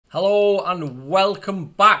Hello and welcome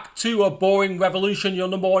back to A Boring Revolution, your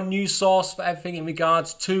number one news source for everything in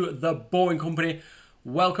regards to the Boring Company.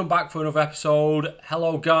 Welcome back for another episode.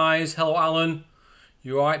 Hello guys, hello Alan.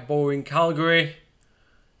 You alright, Boring Calgary?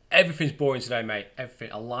 Everything's boring today, mate.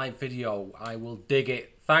 Everything. A live video. I will dig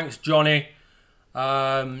it. Thanks, Johnny.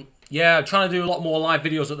 Yeah, I'm trying to do a lot more live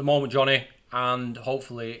videos at the moment, Johnny. And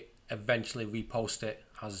hopefully, eventually repost it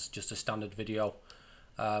as just a standard video.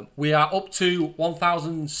 We are up to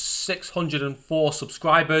 1,604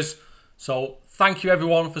 subscribers. So thank you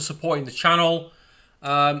everyone for supporting the channel.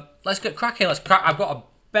 Let's get cracking. I've got a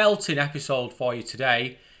belting episode for you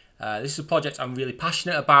today. This is a project I'm really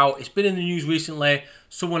passionate about. It's been in the news recently.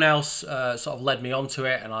 Someone else sort of led me onto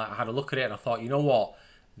it, and I had a look at it and I thought, you know what?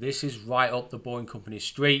 This is right up the Boring Company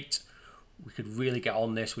street. We could really get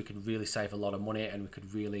on this. We could really save a lot of money, and we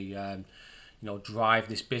could really drive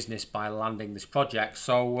this business by landing this project.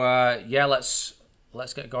 So yeah, let's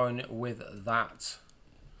get going with that.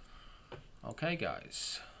 Okay,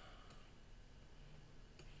 guys.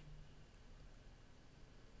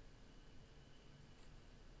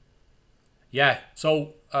 Yeah,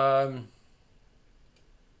 so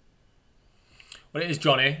what it is,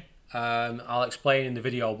 Johnny, I'll explain in the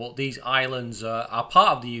video, but these islands are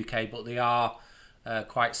part of the UK, but they are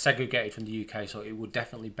quite segregated from the UK, so it would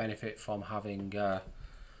definitely benefit from having a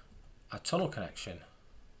tunnel connection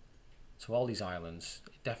to all these islands.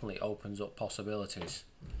 It definitely opens up possibilities.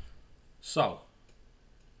 So,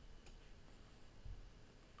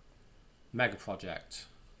 mega project.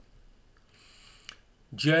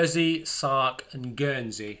 Jersey, Sark and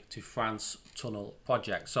Guernsey to France tunnel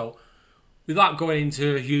project. So, without going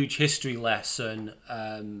into a huge history lesson,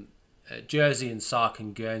 Jersey and Sark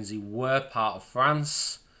and Guernsey were part of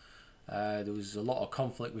France. There was a lot of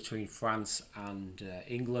conflict between France and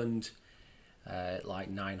England, like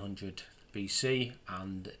 900 BC,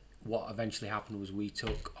 and what eventually happened was we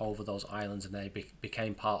took over those islands and they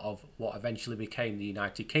became part of what eventually became the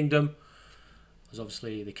United Kingdom. Because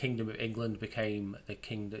obviously the Kingdom of England became the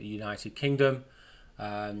United Kingdom.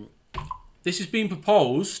 This has been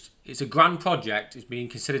proposed. It's a grand project. It's being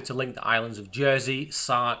considered to link the islands of Jersey,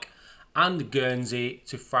 Sark and Guernsey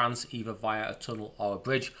to France, either via a tunnel or a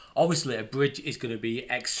bridge. Obviously a bridge is going to be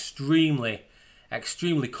extremely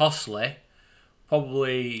costly,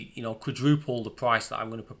 probably quadruple the price that I'm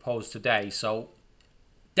going to propose today. So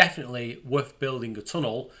definitely worth building a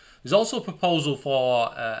tunnel. There's also a proposal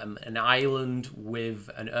for an island with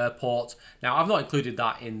an airport. Now I've not included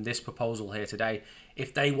that in this proposal here today.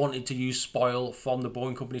 If they wanted to use spoil from the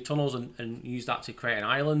Boring Company tunnels and use that to create an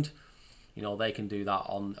island, they can do that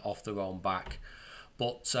off their own back.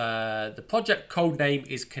 But the project code name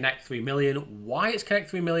is Connect 3 Million. Why it's Connect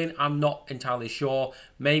 3 Million, I'm not entirely sure.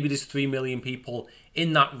 Maybe there's 3 million people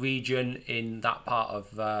in that region, in that part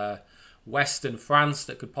of Western France,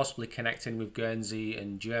 that could possibly connect in with Guernsey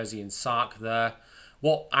and Jersey and Sark there.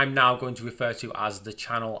 What I'm now going to refer to as the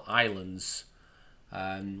Channel Islands.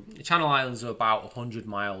 The Channel Islands are about 100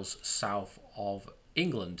 miles south of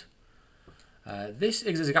England. This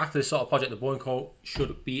is exactly the sort of project the Boring Co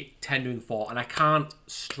should be tendering for, and I can't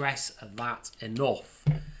stress that enough.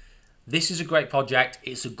 This is a great project.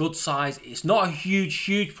 It's a good size. It's not a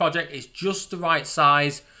huge project. It's just the right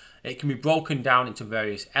size. It can be broken down into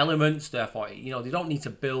various elements. Therefore, they don't need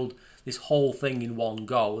to build this whole thing in one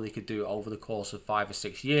go. They could do it over the course of 5 or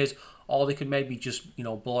 6 years, or they could maybe just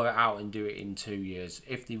blow it out and do it in 2 years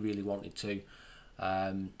if they really wanted to.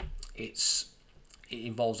 It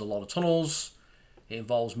involves a lot of tunnels. It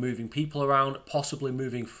involves moving people around, possibly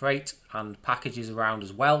moving freight and packages around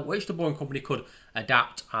as well, which the Boring Company could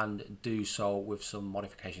adapt and do so with some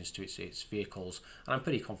modifications to its vehicles. And I'm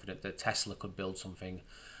pretty confident that Tesla could build something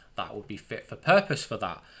that would be fit for purpose for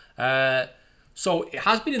that. So it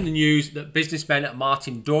has been in the news that businessmen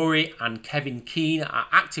Martin Dory and Kevin Keane are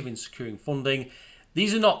active in securing funding.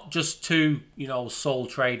 These are not just two, sole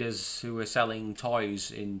traders who are selling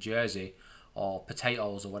toys in Jersey or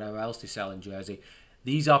potatoes or whatever else they sell in Jersey.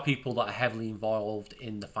 These are people that are heavily involved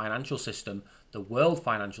in the financial system, the world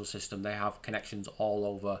financial system. They have connections all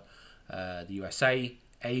over the USA,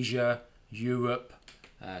 Asia, Europe,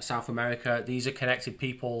 South America. These are connected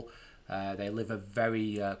people. They live a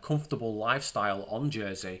very comfortable lifestyle on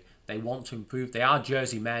Jersey. They want to improve. They are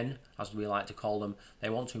Jersey men, as we like to call them. They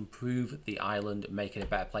want to improve the island, make it a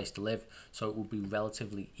better place to live. So it will be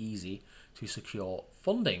relatively easy to secure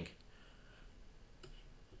funding.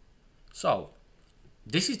 So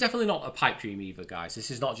this is definitely not a pipe dream either, guys.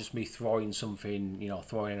 This is not just me throwing something,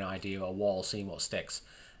 throwing an idea at a wall, seeing what sticks.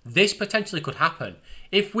 This potentially could happen.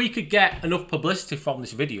 If we could get enough publicity from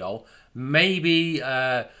this video, maybe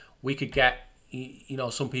we could get you know,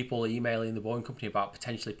 some people emailing the Boeing company about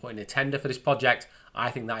potentially putting a tender for this project. I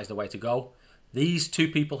think that is the way to go. These two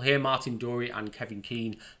people here, Martin Dury and Kevin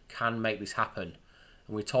Keane, can make this happen.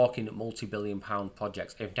 And we're talking multi-billion-pound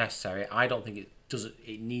projects if necessary. I don't think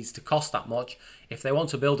it needs to cost that much. If they want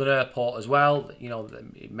to build an airport as well, you know,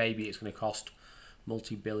 maybe it's going to cost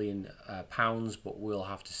multi-billion pounds, but we'll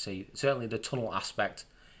have to see. Certainly the tunnel aspect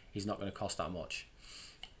is not going to cost that much.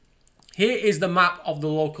 Here is the map of the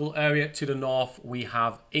local area. To the north we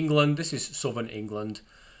have England. This is southern England.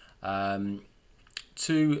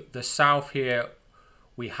 To the south here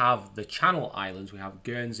we have the Channel Islands. We have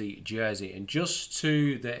Guernsey, Jersey, and just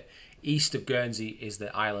to the east of Guernsey is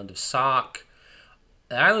the island of Sark.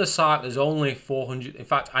 The island of Sark, there's only 400. In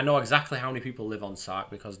fact, I know exactly how many people live on Sark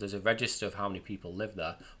because there's a register of how many people live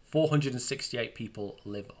there. 468 people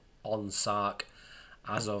live on Sark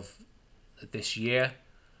as of this year.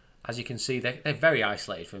 As you can see, they're very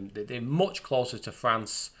isolated. They're much closer to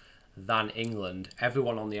France than England.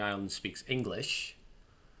 Everyone on the island speaks English,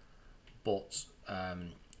 but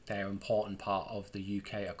they're an important part of the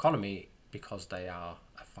UK economy because they are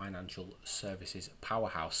a financial services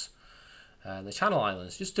powerhouse. The Channel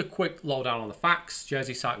Islands, just a quick lowdown on the facts.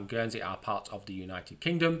 Jersey, Sark and Guernsey are part of the United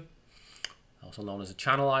Kingdom, also known as the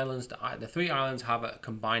Channel Islands. The three islands have a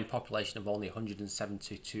combined population of only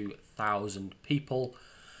 172,000 people.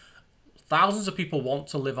 Thousands of people want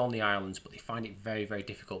to live on the islands, but they find it very, very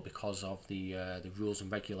difficult because of the rules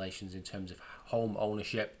and regulations in terms of home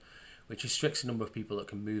ownership, which restricts the number of people that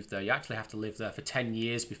can move there. You actually have to live there for 10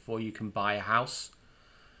 years before you can buy a house.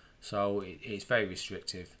 So it's very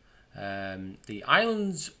restrictive. The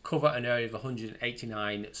islands cover an area of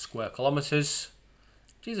 189 square kilometres,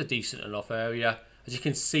 which is a decent enough area. As you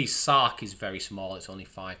can see, Sark is very small. It's only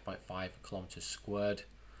 5.5 kilometres squared.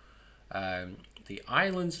 The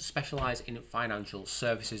islands specialise in financial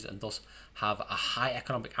services and thus have a high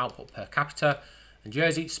economic output per capita. And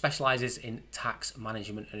Jersey specialises in tax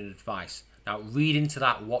management and advice. Now, read into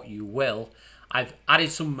that what you will. I've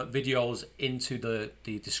added some videos into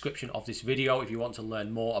the description of this video if you want to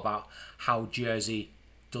learn more about how Jersey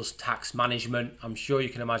does tax management. I'm sure you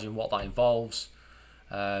can imagine what that involves.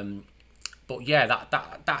 But yeah,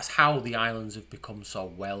 that's how the islands have become so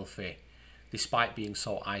wealthy, despite being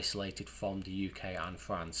so isolated from the UK and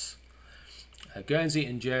France. Guernsey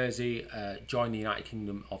and Jersey joined the United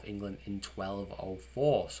Kingdom of England in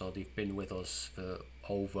 1204, so they've been with us for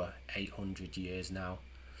over 800 years now,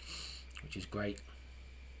 which is great.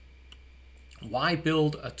 Why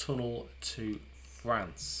build a tunnel to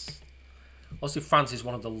France? Obviously, France is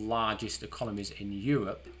one of the largest economies in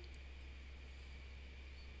Europe,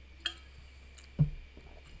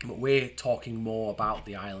 but we're talking more about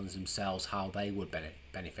the islands themselves, how they would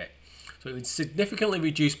benefit. So it would significantly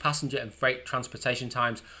reduce passenger and freight transportation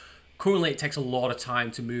times. Currently, it takes a lot of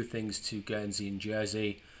time to move things to Guernsey and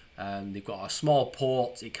Jersey. They've got a small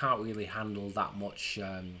port. It can't really handle that much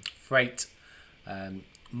freight.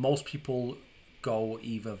 Most people go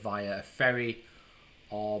either via a ferry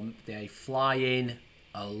or they fly in.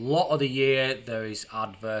 A lot of the year there is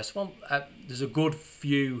adverse. Well, there's a good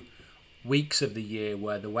few weeks of the year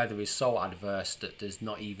where the weather is so adverse that there's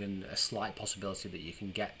not even a slight possibility that you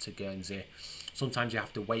can get to Guernsey. Sometimes you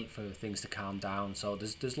have to wait for things to calm down, so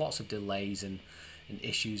there's lots of delays and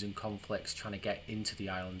issues and conflicts trying to get into the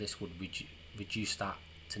island. This would reduce that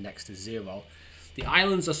to next to zero. The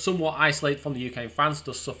islands are somewhat isolated from the UK and France,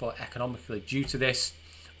 does suffer economically due to this.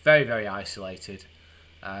 Very, very isolated.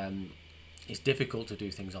 It's difficult to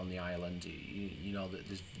do things on the island. You know,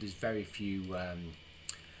 there's very few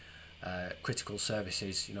critical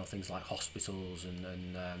services, you know, things like hospitals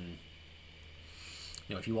and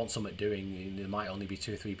you know, if you want something doing, there might only be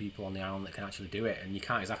 2 or 3 people on the island that can actually do it, and you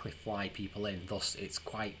can't exactly fly people in. Thus, it's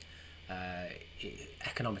quite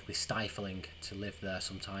economically stifling to live there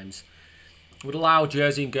sometimes. It would allow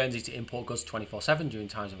Jersey and Guernsey to import goods 24/7 during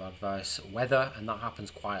times of adverse weather, and that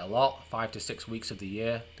happens quite a lot. 5 to 6 weeks of the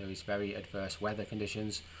year, there is very adverse weather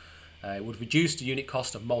conditions. It would reduce the unit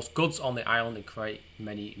cost of most goods on the island and create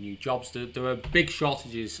many new jobs. There are big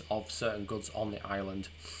shortages of certain goods on the island.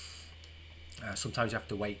 Sometimes you have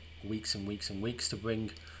to wait weeks and weeks and weeks to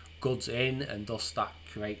bring goods in, and thus that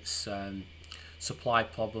creates supply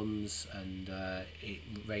problems, and it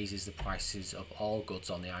raises the prices of all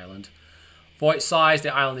goods on the island. For its size,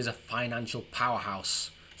 the island is a financial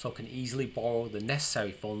powerhouse, so can easily borrow the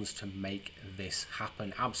necessary funds to make this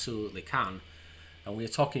happen. Absolutely can. And we're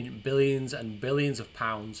talking billions and billions of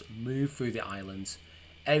pounds move through the islands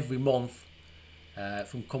every month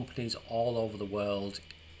from companies all over the world.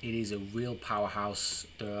 It is a real powerhouse.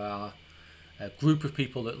 There are group of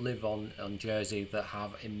people that live on Jersey that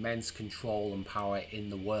have immense control and power in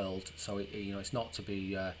the world. So it's not to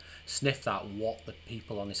be sniffed at what the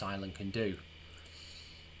people on this island can do.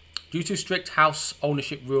 Due to strict house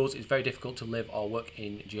ownership rules, it's very difficult to live or work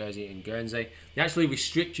in Jersey and Guernsey. They actually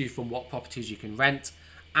restrict you from what properties you can rent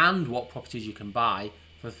and what properties you can buy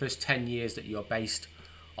for the first 10 years that you're based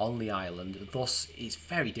on the island. Thus, it's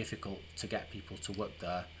very difficult to get people to work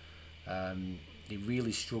there. They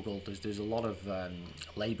really struggle. There's a lot of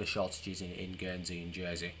labour shortages in Guernsey and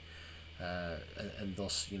Jersey, and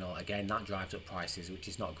thus, again, that drives up prices, which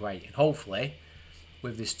is not great. And hopefully,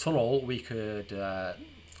 with this tunnel, we could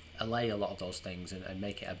allay a lot of those things and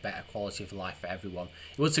make it a better quality of life for everyone.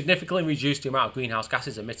 It would significantly reduce the amount of greenhouse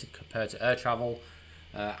gases emitted compared to air travel,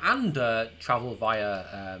 and travel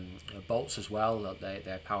via boats as well.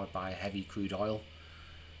 They're powered by heavy crude oil.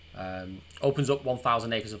 Opens up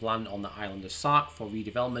 1,000 acres of land on the island of Sark for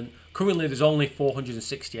redevelopment. Currently there's only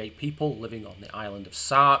 468 people living on the island of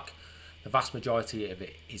Sark. The vast majority of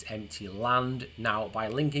it is empty land. Now, by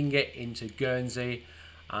linking it into Guernsey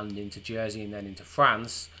and into Jersey and then into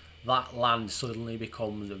France, that land suddenly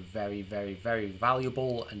becomes very, very, very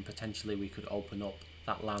valuable, and potentially we could open up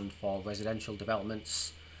that land for residential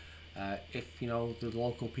developments if the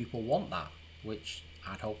local people want that, which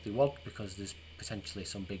I'd hope they would, because there's potentially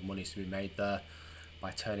some big money to be made there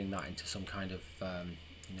by turning that into some kind of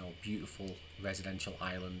beautiful residential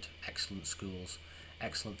island, excellent schools,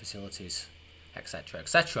 excellent facilities, etc.,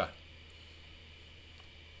 etc.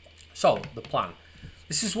 So the plan,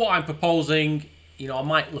 this is what I'm proposing. I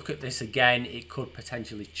might look at this again, it could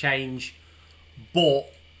potentially change,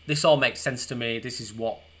 but this all makes sense to me. This is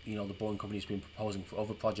what the Boring Company has been proposing for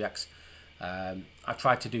other projects. I've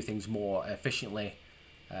tried to do things more efficiently,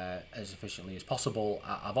 as efficiently as possible.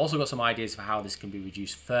 I've also got some ideas for how this can be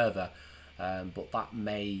reduced further, but that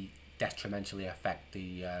may detrimentally affect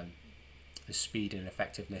the speed and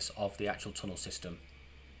effectiveness of the actual tunnel system.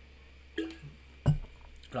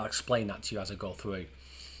 But I'll explain that to you as I go through.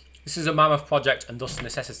 This is a mammoth project and thus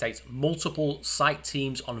necessitates multiple site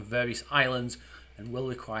teams on various islands and will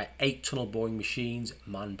require 8 tunnel boring machines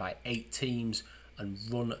manned by 8 teams and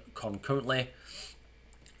run concurrently.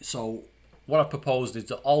 So what I've proposed is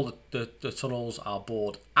that all the tunnels are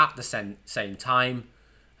bored at the same time.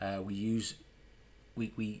 We use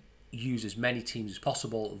as many teams as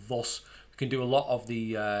possible. Thus, we can do a lot of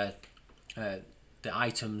the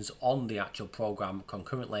items on the actual program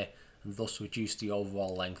concurrently, and thus reduce the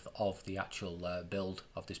overall length of the actual build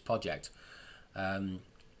of this project.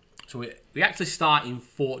 So we actually start in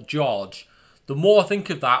Fort George. The more I think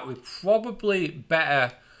of that, we're probably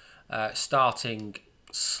better starting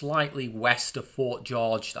slightly west of Fort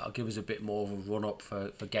George. That'll give us a bit more of a run up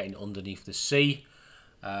for getting underneath the sea.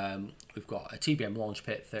 We've got a TBM launch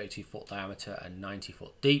pit, 32 foot diameter and 90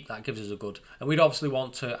 foot deep. That gives us a good, and we'd obviously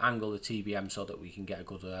want to angle the TBM so that we can get a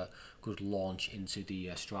good launch into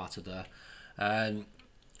the strata there.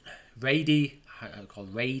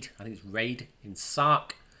 Called Raid, I think it's Raid in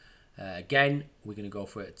Sark. Again, we're going to go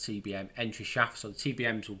for a TBM entry shaft. So the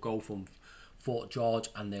TBMs will go from Fort George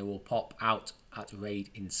and they will pop out at Raid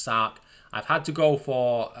in Sark. I've had to go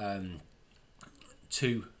for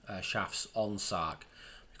 2 shafts on Sark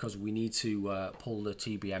because we need to pull the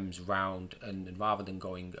TBMs round, and rather than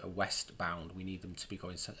going westbound, we need them to be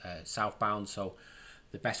going southbound. So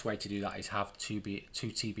the best way to do that is have 2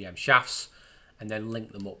 TBM shafts and then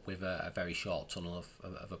link them up with a very short tunnel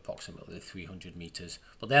of approximately 300 meters.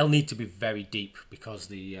 But they'll need to be very deep because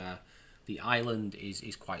the island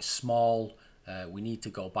is quite small. We need to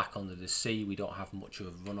go back under the sea. We don't have much of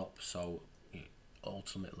a run up, so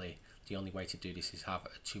ultimately the only way to do this is have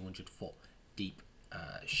a 200 foot deep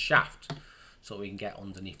shaft so we can get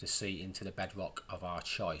underneath the sea into the bedrock of our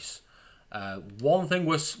choice. One thing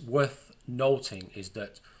worth noting is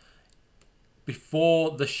that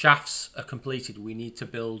before the shafts are completed, we need to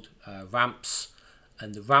build ramps,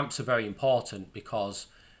 and the ramps are very important because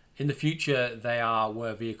in the future they are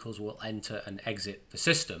where vehicles will enter and exit the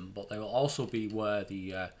system, but they will also be where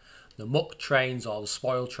the muck trains or the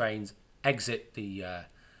spoil trains exit the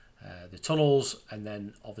tunnels, and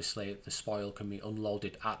then obviously the spoil can be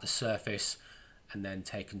unloaded at the surface and then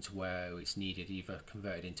taken to where it's needed, either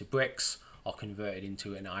converted into bricks or converted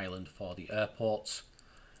into an island for the airports.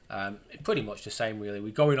 Pretty much the same really.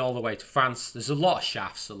 We're going all the way to France. There's a lot of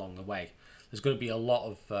shafts along the way. There's going to be a lot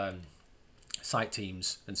of site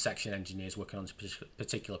teams and section engineers working on this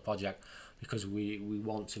particular project because we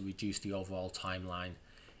want to reduce the overall timeline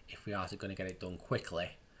if we are going to get it done quickly.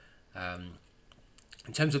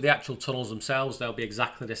 In terms of the actual tunnels themselves, they'll be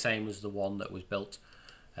exactly the same as the one that was built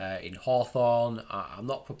in Hawthorne. I'm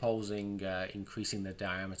not proposing increasing the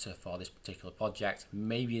diameter for this particular project,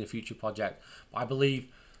 maybe in a future project, but I believe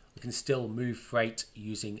we can still move freight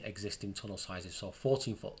using existing tunnel sizes. So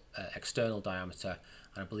 14-foot external diameter,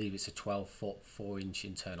 and I believe it's a 12-foot 4-inch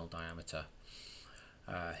internal diameter.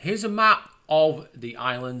 Here's a map of the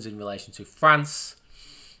islands in relation to France.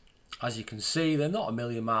 As you can see, they're not a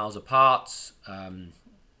million miles apart.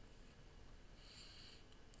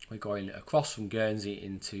 We're going across from Guernsey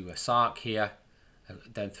into Sark here,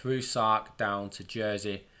 then through Sark down to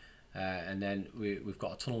Jersey, and then we've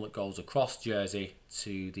got a tunnel that goes across Jersey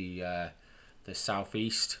to the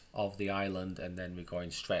southeast of the island, and then we're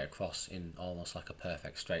going straight across in almost like a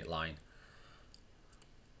perfect straight line.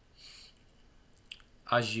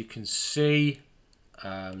 As you can see,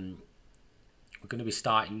 we're going to be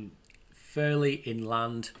starting fairly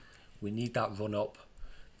inland. We need that run up.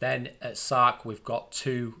 Then at Sark we've got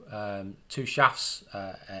two shafts,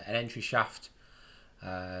 an entry shaft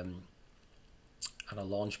and a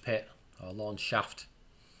launch pit or a launch shaft.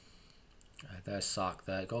 There's Sark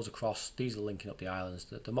there. It goes across. These are linking up the islands.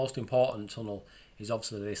 The most important tunnel is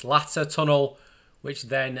obviously this latter tunnel, which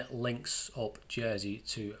then links up Jersey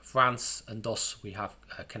to France, and thus we have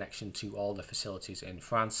a connection to all the facilities in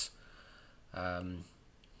France.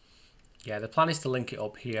 Yeah, the plan is to link it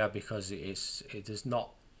up here because there's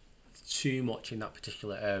not too much in that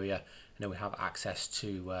particular area, and then we have access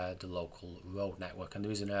to the local road network, and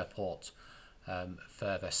there is an airport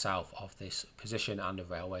further south of this position and a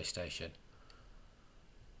railway station.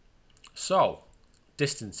 So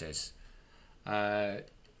distances,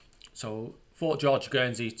 so Fort George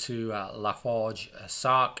Guernsey to Laforge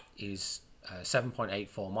Sark is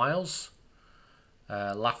 7.84 miles.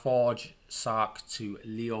 Laforge Sark to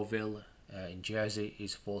Leoville in Jersey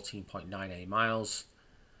is 14.98 miles.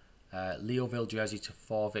 Leoville Jersey to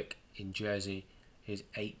Forwick in Jersey is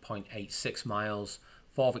 8.86 miles.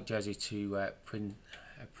 Forwick Jersey to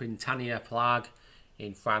Printania Plague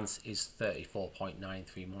in France is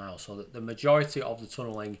 34.93 miles. So the majority of the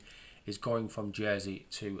tunnelling is going from Jersey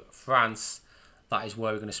to France. That is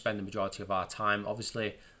where we're going to spend the majority of our time.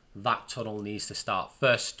 Obviously, that tunnel needs to start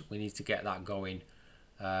first. We need to get that going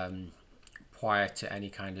prior to any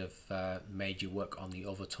kind of major work on the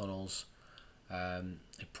other tunnels.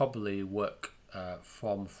 It probably work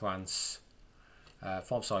from France,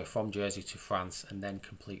 from Jersey to France, and then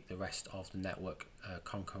complete the rest of the network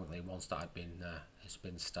concurrently once that has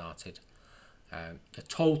been started. The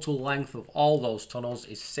total length of all those tunnels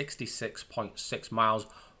is 66.6 miles.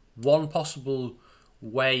 One possible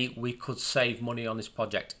way we could save money on this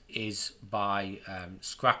project is by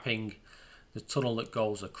scrapping the tunnel that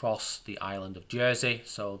goes across the island of Jersey,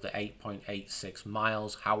 so the 8.86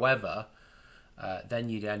 miles. However, then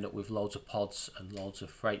you'd end up with loads of pods and loads of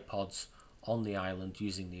freight pods on the island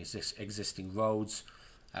using the existing roads.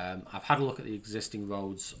 I've had a look at the existing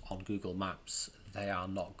roads on Google Maps. They are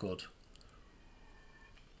not good.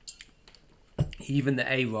 Even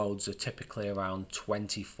the A roads are typically around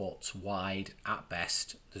 20 foot wide at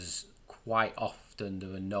best. There's quite often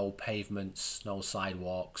there are no pavements, no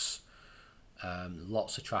sidewalks,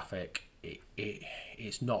 lots of traffic.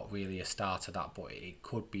 It's not really a start to that, but it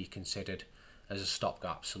could be considered as a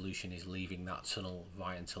stopgap solution, is leaving that tunnel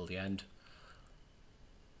right until the end.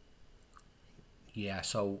 Yeah,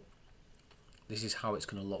 so this is how it's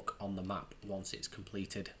going to look on the map once it's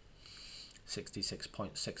completed.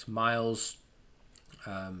 66.6 miles.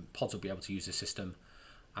 Pods will be able to use the system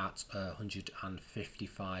at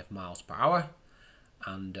 155 miles per hour,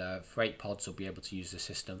 and freight pods will be able to use the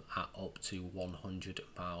system at up to 100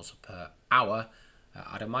 miles per hour.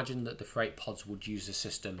 I'd imagine that the freight pods would use the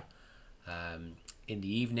system in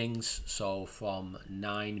the evenings, so from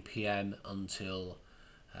 9 PM until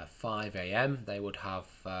 5 AM they would have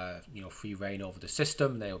free reign over the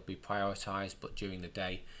system. They would be prioritized, but during the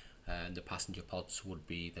day the passenger pods would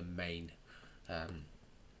be the main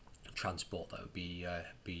transport that would be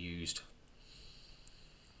used.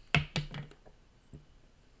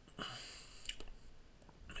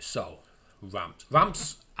 So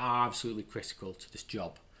ramps are absolutely critical to this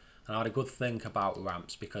job, and I had a good think about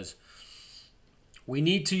ramps because we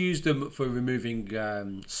need to use them for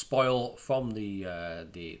removing spoil from the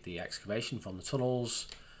excavation, from the tunnels,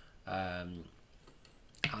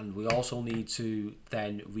 and we also need to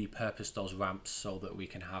then repurpose those ramps so that we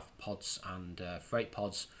can have pods and freight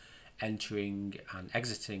pods entering and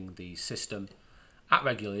exiting the system at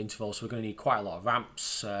regular intervals. So we're going to need quite a lot of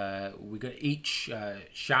ramps. We're going to, each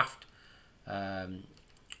shaft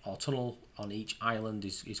or tunnel on each island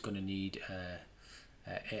is going to need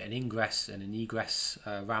an ingress and an egress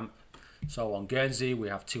ramp. So on Guernsey, we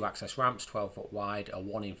have 2 access ramps, 12 foot wide, a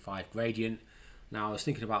 1 in 5 gradient. Now I was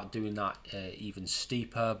thinking about doing that even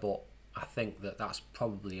steeper, but I think that that's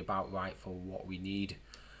probably about right for what we need.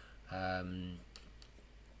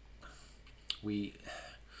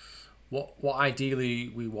 What ideally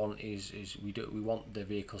we want is we want the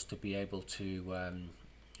vehicles to be able to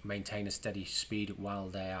maintain a steady speed while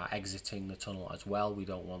they are exiting the tunnel as well. We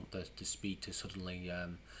don't want the speed to suddenly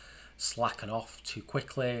slacken off too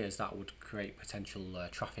quickly, as that would create potential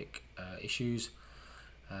traffic issues.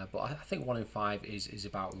 But I think 1 in 5 is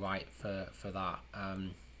about right for that.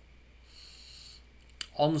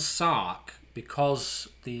 On Sark, because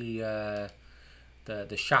the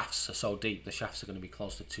shafts are so deep, the shafts are going to be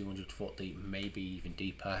close to 200 foot deep, maybe even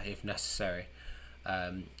deeper if necessary.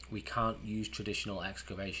 We can't use traditional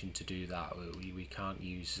excavation to do that. We can't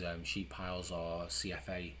use sheet piles or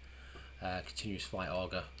CFA, continuous flight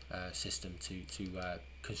auger system to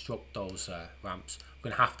construct those ramps.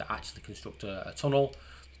 We're going to have to actually construct a tunnel.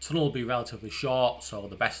 The tunnel will be relatively short, so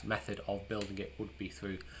the best method of building it would be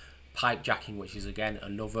through pipe jacking, which is again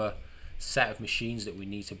another set of machines that we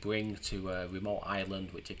need to bring to a remote island,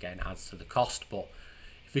 which again adds to the cost. But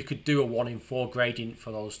if we could do a 1 in 4 gradient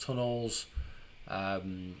for those tunnels,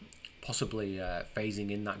 possibly phasing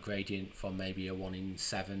in that gradient from maybe a 1 in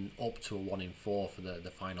 7 up to a 1 in 4 for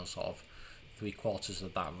the final sort of 3/4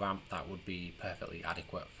 of that ramp, that would be perfectly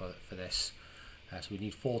adequate for this. So we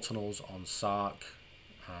need 4 tunnels on Sark,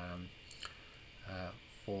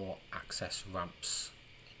 4 access ramps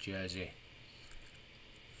at Jersey,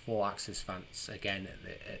 4 access ramps again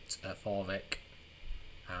at Forvic,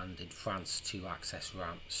 and in France 2 access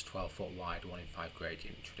ramps, 12 foot wide, 1 in 5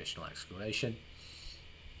 gradient, traditional excavation.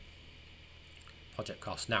 Project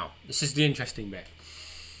cost. Now this is the interesting bit.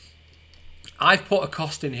 I've put a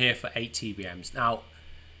cost in here for 8 TBMs. Now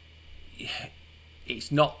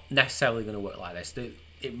it's not necessarily going to work like this.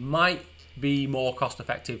 It might be more cost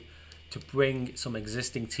effective to bring some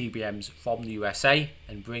existing TBMs from the USA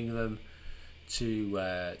and bring them to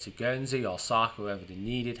Guernsey or Sark, wherever they're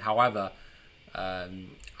needed. However,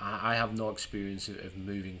 I have no experience of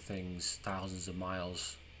moving things thousands of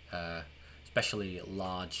miles, especially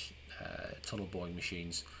large tunnel boring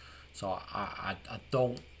machines. So I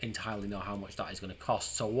don't entirely know how much that is going to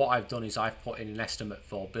cost. So what I've done is I've put in an estimate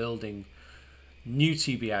for building new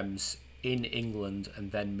TBMs in England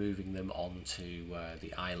and then moving them on to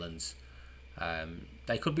the islands.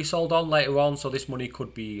 They could be sold on later on, so this money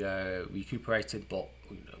could be recuperated, but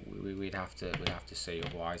we'd have to see.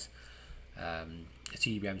 Otherwise, the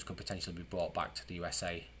TBMs could potentially be brought back to the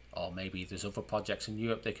USA, or maybe there's other projects in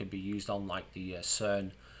Europe they could be used on, like the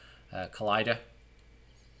CERN collider.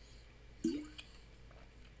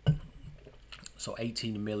 So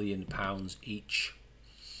 £18 million each,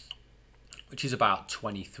 which is about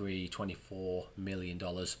 $24 million.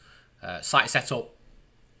 Site setup.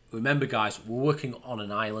 Remember, guys, we're working on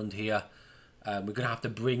an island here. We're going to have to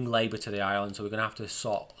bring labour to the island, so we're going to have to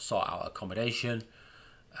sort out accommodation.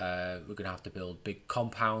 We're going to have to build big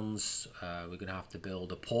compounds. We're going to have to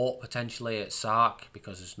build a port potentially at Sark,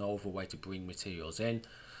 because there's no other way to bring materials in.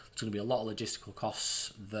 There's going to be a lot of logistical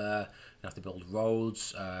costs there. You have to build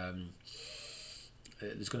roads.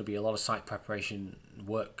 There's going to be a lot of site preparation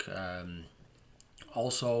work.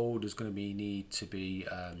 Also, there's going to be need to be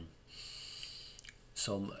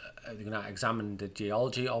they're going to examine the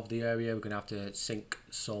geology of the area. We're going to have to sink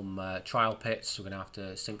some trial pits. We're going to have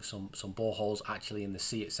to sink some boreholes actually in the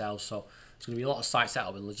sea itself. So there's going to be a lot of site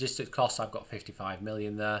setup and logistics costs. I've got 55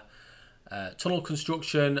 million there. Tunnel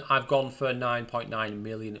construction, I've gone for 9.9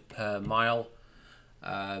 million per mile.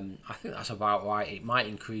 I think that's about right. It might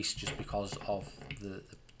increase just because of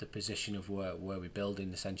the position of where we're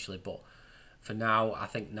building essentially, but for now I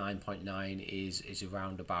think 9.9 is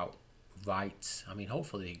around about right. I mean,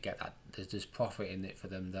 hopefully they get that. There's profit in it for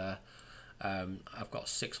them there. I've got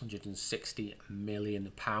 660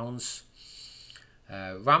 million pounds.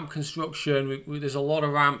 Ramp construction, there's a lot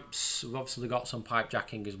of ramps. We've obviously got some pipe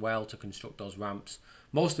jacking as well to construct those ramps.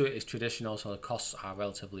 Most of it is traditional, so the costs are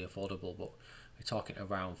relatively affordable, but we're talking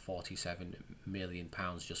around 47 million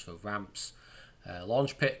pounds just for ramps.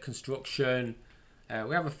 Launch pit construction,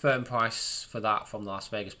 we have a firm price for that from the Las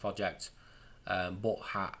Vegas project, but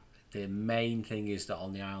the main thing is that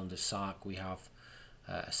on the island of Sark we have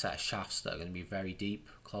a set of shafts that are going to be very deep,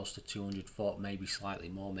 close to 200 foot, maybe slightly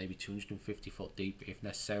more, maybe 250 foot deep if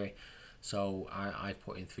necessary. So I've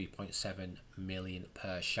put in 3.7 million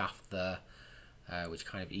per shaft there, which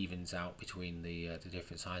kind of evens out between the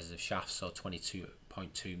different sizes of shafts, so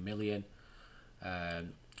 22.2 million.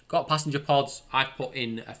 Got passenger pods. I've put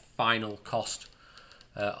in a final cost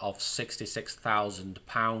of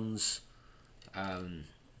 £66,000.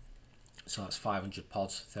 So that's 500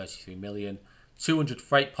 pods, 33 million. 200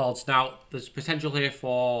 freight pods. Now, there's potential here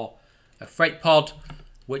for a freight pod,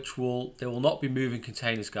 which they will not be moving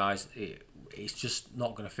containers, guys. It's just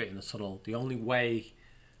not going to fit in the tunnel. The only way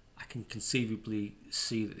I can conceivably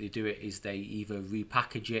see that they do it is they either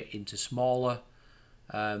repackage it into smaller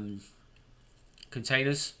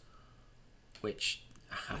containers, which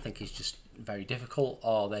I think is just very difficult,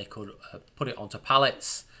 or they could put it onto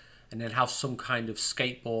pallets and then have some kind of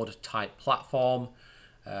skateboard type platform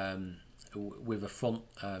with a front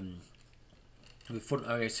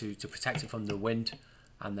area to protect it from the wind,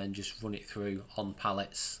 and then just run it through on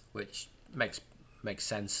pallets, which makes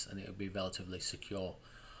sense, and it would be relatively secure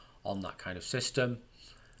on that kind of system.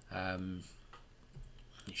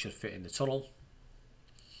 It should fit in the tunnel.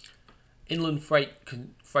 Inland freight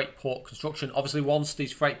port construction. Obviously, once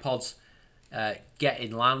these freight pods get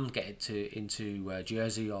inland, get it into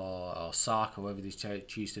Guernsey or Sark, or wherever they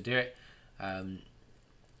choose to do it, I'm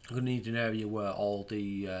going to need an area where all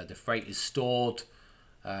the freight is stored,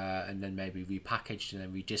 and then maybe repackaged and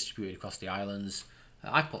then redistributed across the islands.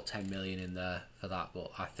 I put 10 million in there for that, but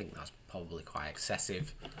I think that's probably quite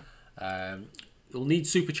excessive. You'll need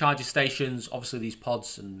supercharger stations. Obviously, these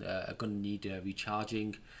pods are going to need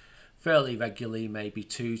recharging fairly regularly, maybe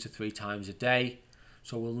 2 to 3 times a day.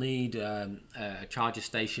 So we'll need a charger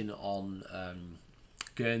station on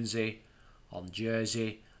Guernsey, on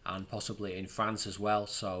Jersey, and possibly in France as well.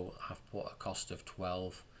 So I've put a cost of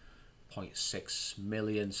 12.6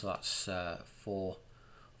 million. So that's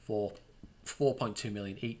 4.2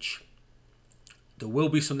 million each. There will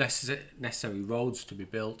be some necessary roads to be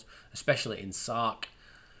built, especially in Sark,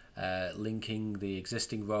 linking the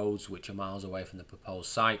existing roads, which are miles away from the proposed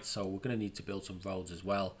site. So we're going to need to build some roads as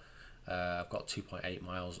well. I've got 2.8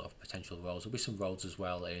 miles of potential roads. There'll be some roads as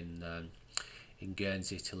well in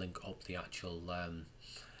Guernsey to link up the actual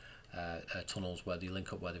tunnels where they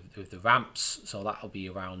link up with the ramps. So that'll be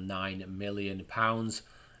around £9 million.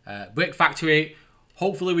 Brick factory.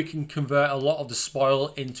 Hopefully we can convert a lot of the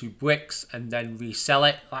spoil into bricks and then resell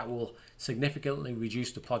it. That will significantly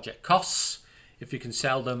reduce the project costs if you can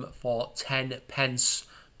sell them for 10 pence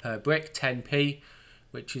per brick, 10p,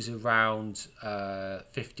 which is around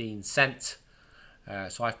 15 cents.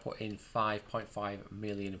 So I've put in 5.5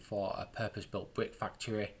 million for a purpose-built brick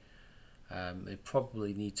factory. They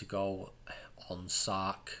probably need to go on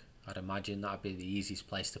Sark. I'd imagine that'd be the easiest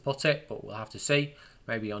place to put it, but we'll have to see.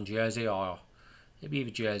 Maybe on Jersey, or maybe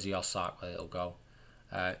either Jersey or Sark where it'll go.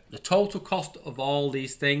 The total cost of all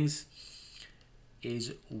these things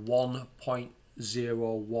is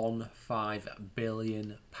 £1.015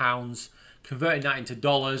 billion. Converting that into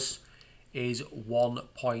dollars is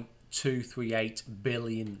 $1.238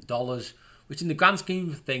 billion, which in the grand scheme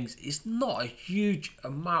of things is not a huge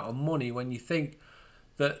amount of money when you think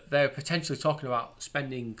that they're potentially talking about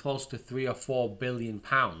spending close to £3 or £4 billion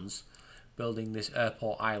building this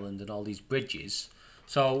airport island and all these bridges.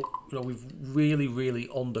 So, we've really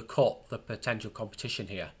undercut the potential competition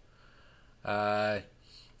here.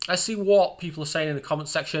 Let's see what people are saying in the comment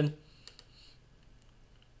section.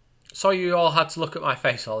 Sorry you all had to look at my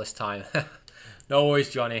face all this time. No worries,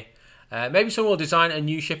 Johnny. Maybe someone will design a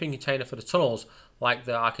new shipping container for the tunnels, like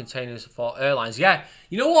there are containers for airlines. Yeah,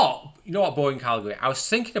 you know what, Boeing Calgary? I was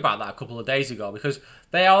thinking about that a couple of days ago, because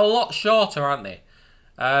they are a lot shorter, aren't they?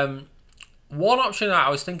 One option that I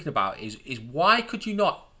was thinking about is why could you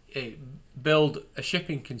not build a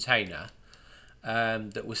shipping container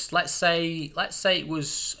that was, let's say it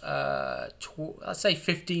was let's say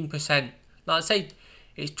 15%. No, let's say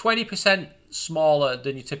it's 20% smaller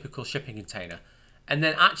than your typical shipping container, and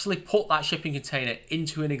then actually put that shipping container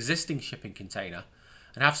into an existing shipping container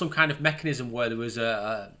and have some kind of mechanism where there was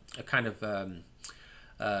a kind of a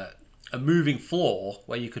moving floor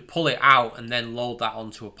where you could pull it out and then load that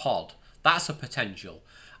onto a pod. That's a potential.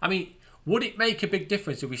 I mean, would it make a big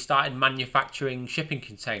difference if we started manufacturing shipping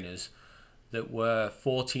containers that were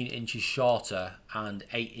 14 inches shorter and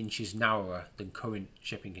 8 inches narrower than current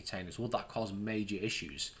shipping containers? Would that cause major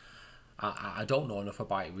issues? I don't know enough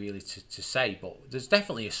about it really to say, but there's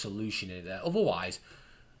definitely a solution in there. Otherwise,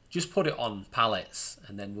 just put it on pallets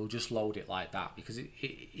and then we'll just load it like that, because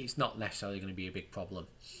it's not necessarily going to be a big problem.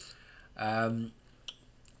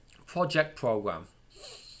 Project program.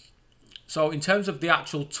 So in terms of the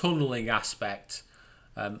actual tunnelling aspect,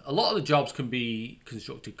 a lot of the jobs can be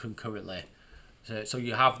constructed concurrently. So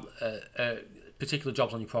you have particular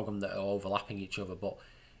jobs on your program that are overlapping each other, but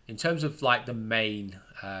in terms of like the main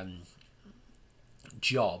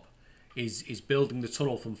job is building the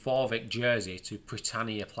tunnel from Forvic, Jersey to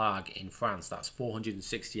Britannia Plague in France. That's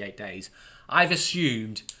 468 days. I've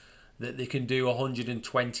assumed that they can do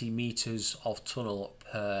 120 meters of tunnel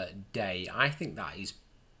per day. I think that is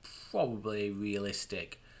probably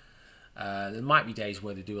realistic. There might be days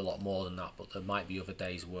where they do a lot more than that, but there might be other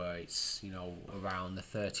days where it's, you know, around the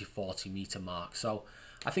 30-40 meter mark. So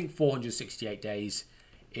I think 468 days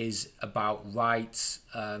is about right.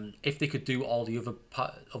 If they could do all the other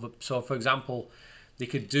so for example, they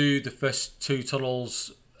could do the first 2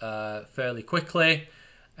 tunnels fairly quickly,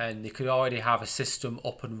 and they could already have a system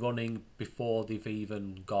up and running before they've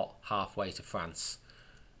even got halfway to France,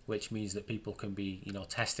 which means that people can be, you know,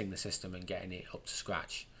 testing the system and getting it up to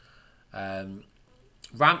scratch.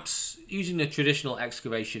 Ramps, using the traditional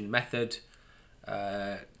excavation method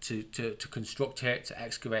to construct it, to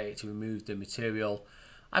excavate it, to remove the material,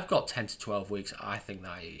 I've got 10 to 12 weeks. I think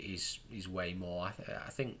that is way more. I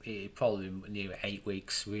think it probably near 8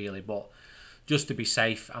 weeks really, but just to be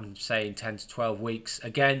safe, I'm saying 10 to 12 weeks.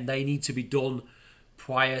 Again, they need to be done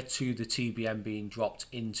prior to the TBM being dropped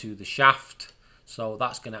into the shaft, so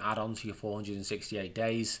that's going to add on to your 468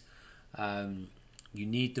 days. You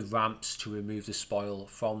need the ramps to remove the spoil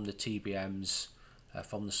from the TBMs,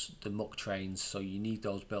 from the muck trains, so you need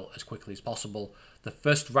those built as quickly as possible. The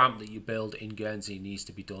first ramp that you build in Guernsey needs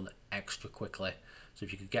to be done extra quickly, so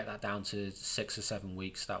if you could get that down to 6 or 7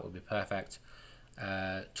 weeks, that would be perfect.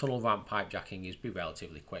 Tunnel ramp pipe jacking is be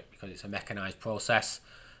relatively quick because it's a mechanised process,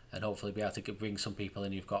 and hopefully be able to bring some people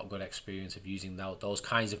in who've got a good experience of using those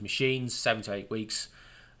kinds of machines. 7 to 8 weeks.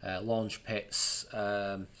 Launch pits,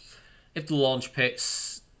 if the launch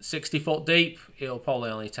pit's 60 foot deep, it'll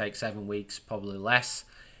probably only take 7 weeks, probably less.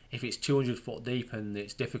 If it's 200 foot deep and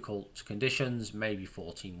it's difficult conditions, maybe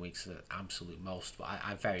 14 weeks at absolute most, but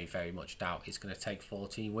I very, very much doubt it's going to take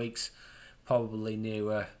 14 weeks, probably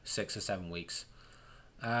nearer 6 or 7 weeks.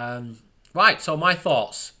 Right, so my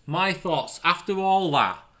thoughts after all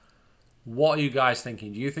that, what are you guys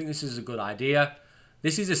thinking? Do you think this is a good idea?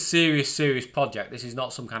 This is a serious project. This is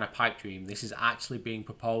not some kind of pipe dream. This is actually being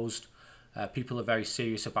proposed. People are very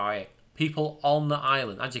serious about it. People on the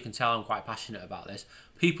island, as you can tell, I'm quite passionate about this.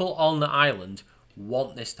 People on the island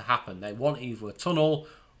want this to happen. They want either a tunnel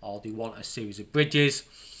or they want a series of bridges,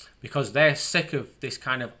 because they're sick of this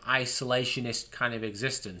kind of isolationist kind of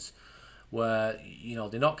existence where, you know,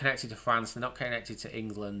 they're not connected to France, they're not connected to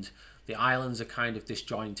England. The islands are kind of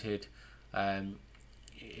disjointed, and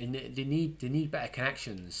they need better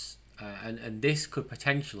connections, and this could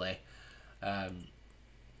potentially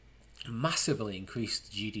massively increase the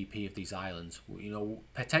GDP of these islands. You know,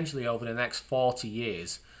 potentially over the next 40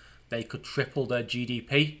 years, they could triple their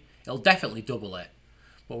GDP. It'll definitely double it,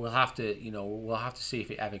 but we'll have to, you know, we'll have to see if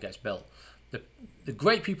it ever gets built. The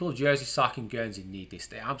great people of Jersey, Sark and Guernsey need this.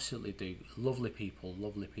 They absolutely do. Lovely people,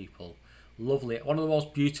 lovely people, lovely. One of the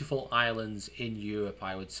most beautiful islands in Europe,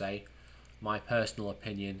 I would say. My personal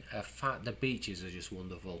opinion. In fact, the beaches are just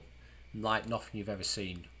wonderful, like nothing you've ever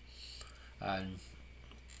seen. I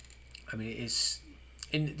mean,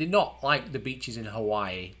 they're not like the beaches in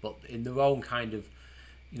Hawaii, but in their own kind of,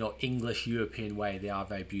 you know, English European way, they are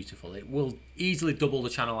very beautiful. It will easily double the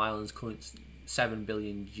Channel Islands' current 7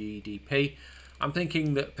 billion GDP. I'm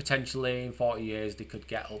thinking that potentially in 40 years they could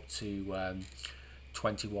get up to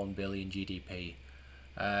 21 billion GDP.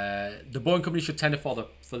 The Boeing company should tender for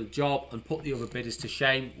the job and put the other bidders to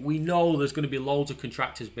shame. We know there's going to be loads of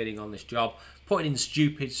contractors bidding on this job, putting in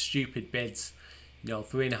stupid bids. You know,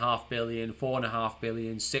 3.5 billion, 4.5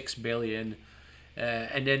 billion, 6 billion,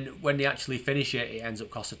 and then when they actually finish it, it ends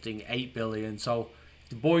up costing 8 billion. So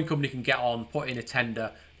the Boeing company can get on, put in a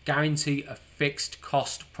tender, guarantee a fixed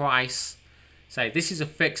cost price, say this is a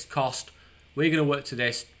fixed cost, we're going to work to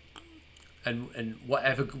this, and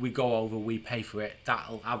whatever we go over, we pay for it.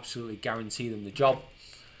 That'll absolutely guarantee them the job.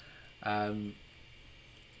 The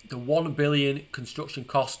 1 billion construction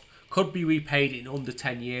cost could be repaid in under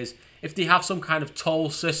 10 years if they have some kind of toll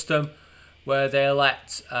system where they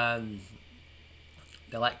let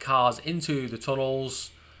cars into the tunnels.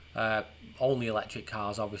 Only electric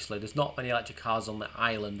cars, obviously. There's not many electric cars on the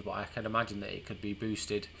island, but I can imagine that it could be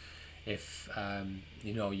boosted if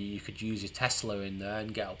you know, you could use your Tesla in there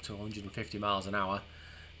and get up to 150 miles an hour,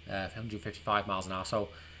 155 miles an hour. So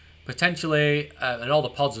potentially, and all the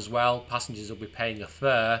pods as well, passengers will be paying a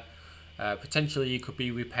fare. Potentially you could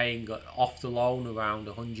be repaying off the loan around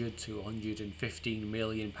 100 to 115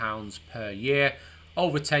 million pounds per year.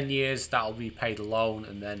 Over 10 years, that'll repay the loan,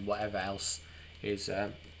 and then whatever else is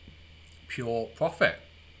pure profit.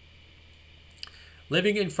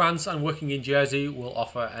 Living in France and working in Jersey will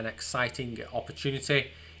offer an exciting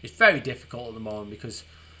opportunity. It's very difficult at the moment because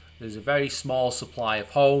there's a very small supply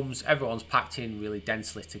of homes. Everyone's packed in really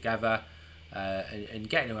densely together. and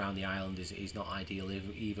getting around the island is not ideal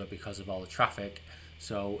either because of all the traffic.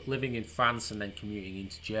 So living in France and then commuting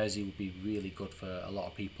into Jersey would be really good for a lot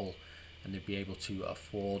of people, and they'd be able to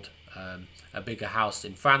afford a bigger house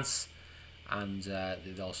in France, and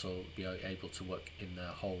they'd also be able to work in the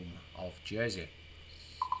home of Jersey.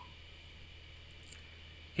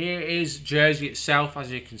 Here is Jersey itself.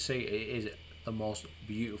 As you can see, it is the most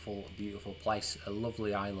beautiful place, a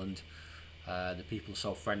lovely island. The people are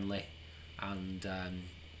so friendly, and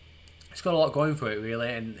it's got a lot going for it really,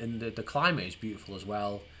 and the climate is beautiful as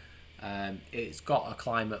well. It's got a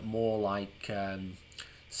climate more like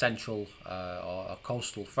central or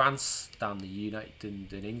coastal France than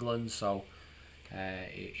than England, so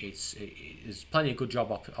there's plenty of good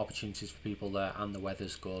job opportunities for people there, and the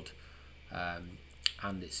weather's good,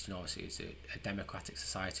 and it's, you know, it's a democratic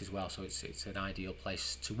society as well, so it's an ideal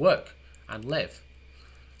place to work and live.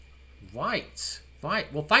 Right.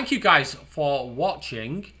 Well, thank you guys for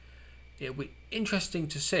watching. It'll be interesting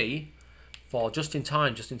to see for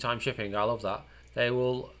just-in-time shipping. I love that. They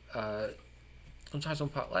will sometimes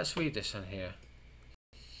unpack. Let's read this in here.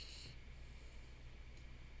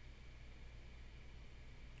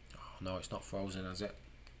 Oh no, it's not frozen, is it?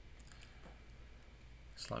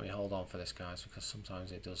 Just let me hold on for this, guys, because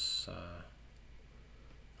sometimes it does.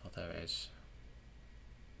 Oh, there it is.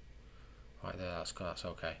 Right there. That's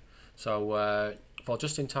okay. So for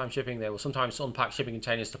just-in-time shipping, they will sometimes unpack shipping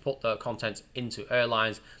containers to put the contents into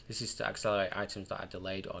airlines. This is to accelerate items that are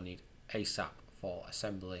delayed or need ASAP for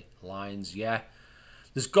assembly lines. Yeah,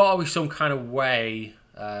 there's got to be some kind of way,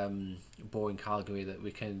 Boring Calgary, that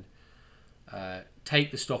we can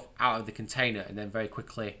take the stuff out of the container and then very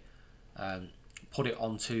quickly put it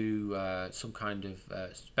onto some kind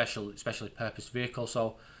of specially purposed vehicle.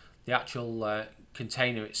 So the actual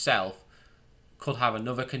container itself could have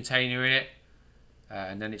another container in it,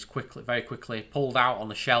 and then it's very quickly pulled out on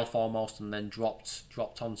the shelf almost, and then dropped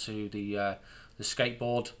onto the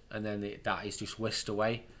skateboard, and then that is just whisked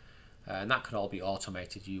away. And that could all be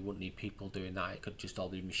automated. You wouldn't need people doing that. It could just all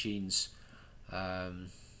be machines.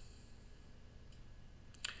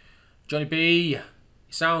 Johnny B,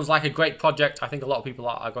 sounds like a great project. I think a lot of people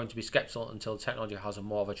are going to be skeptical until the technology has a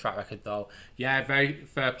more of a track record, though. Yeah, very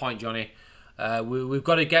fair point, Johnny. We've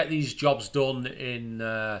got to get these jobs done in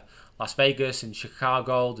Las Vegas, in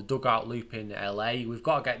Chicago, the dugout loop in LA. We've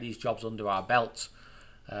got to get these jobs under our belt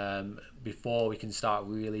before we can start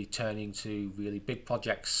really turning to really big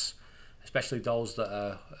projects, especially those that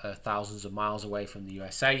are thousands of miles away from the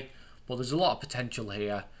USA. But there's a lot of potential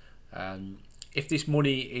here. If this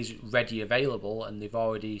money is ready, available, and they've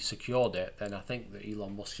already secured it, then I think that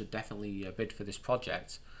Elon Musk should definitely bid for this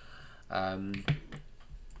project.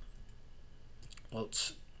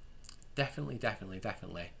 But definitely,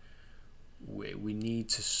 we need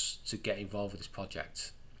to get involved with this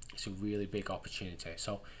project. It's a really big opportunity.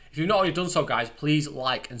 So if you've not already done so, guys, please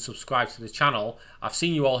like and subscribe to the channel. I've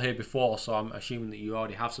seen you all here before, so I'm assuming that you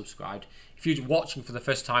already have subscribed. If you're watching for the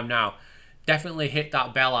first time now, definitely hit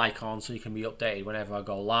that bell icon so you can be updated whenever I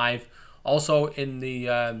go live. Also, in the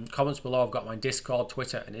comments below, I've got my Discord,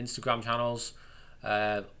 Twitter, and Instagram channels.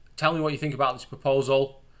 Tell me what you think about this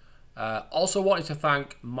proposal. Also wanted to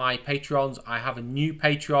thank my Patreons. I have a new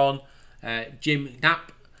Patreon, Jim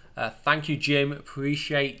Knapp. Thank you, Jim.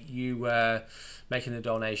 Appreciate you making the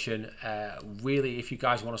donation. Really, if you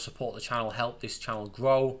guys want to support the channel, help this channel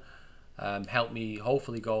grow, help me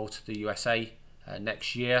hopefully go to the USA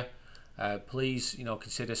next year, please, you know,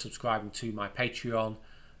 consider subscribing to my Patreon.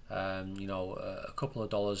 You know, a couple of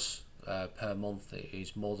dollars per month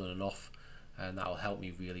is more than enough, and that will help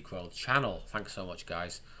me really grow the channel. Thanks so much,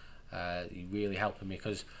 guys. You're really helping me,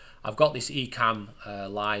 because I've got this Ecamm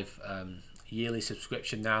live yearly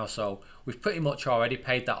subscription now, so we've pretty much already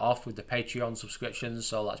paid that off with the Patreon subscriptions,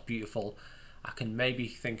 so that's beautiful. I can maybe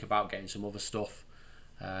think about getting some other stuff,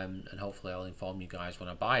 and hopefully I'll inform you guys when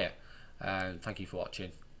I buy it. Thank you for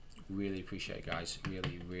watching. Really appreciate it, guys.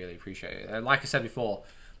 Really appreciate it. And like I said before,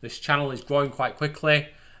 this channel is growing quite quickly.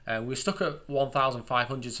 We're stuck at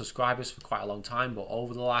 1,500 subscribers for quite a long time, but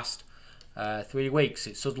over the last 3 weeks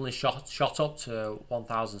it suddenly shot up to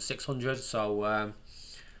 1,600, so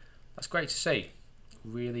that's great to see.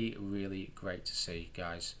 Really great to see,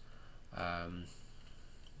 guys.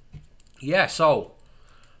 Yeah, so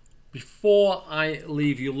before I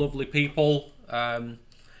leave you lovely people,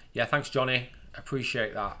 yeah, thanks, Johnny.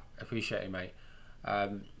 Appreciate that. Appreciate it, mate.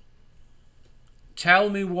 Tell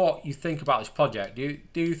me what you think about this project. Do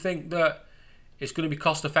you think that it's going to be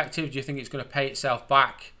cost effective? Do you think it's going to pay itself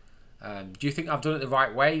back? Do you think I've done it the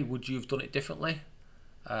right way? Would you have done it differently?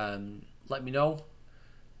 Let me know,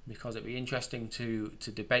 because it'd be interesting to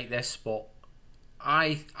debate this. But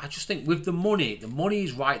I just think with the money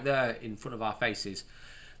is right there in front of our faces.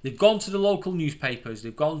 They've gone to the local newspapers,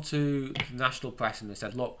 they've gone to the national press, and they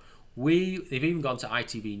said, look, they've even gone to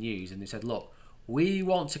ITV News, and they said, look, we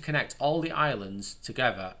want to connect all the islands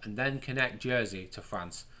together and then connect Jersey to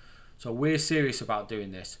France. So we're serious about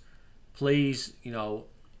doing this. Please, you know,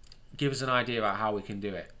 give us an idea about how we can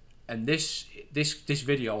do it. And this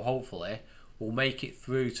video hopefully will make it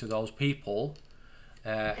through to those people,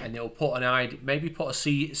 and it'll put an idea, maybe put a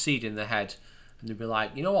seed in their head, and they'll be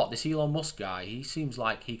like, you know what, this Elon Musk guy, he seems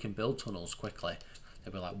like he can build tunnels quickly.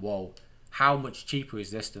 They'll be like, whoa, how much cheaper is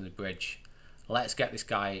this than the bridge? Let's get this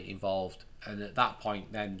guy involved. And at that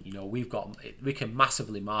point, then, you know, we can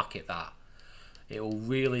massively market that. It will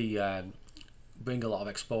really bring a lot of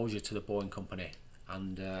exposure to the Boeing company,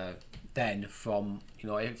 and then from, you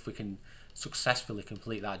know, if we can successfully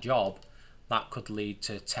complete that job, that could lead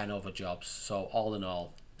to 10 other jobs. So all in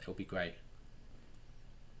all, it'll be great.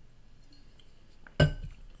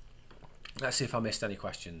 Let's see if I missed any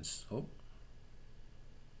questions. Oh.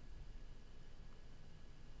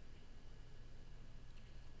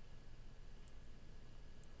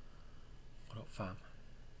 What up, fam?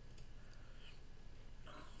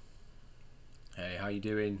 Hey, how you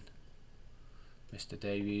doing, Mr.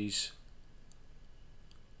 Davies?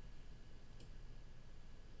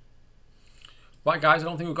 Right, guys, I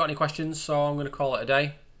don't think we've got any questions, so I'm going to call it a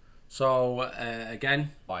day. So,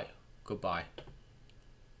 again, bye. Goodbye.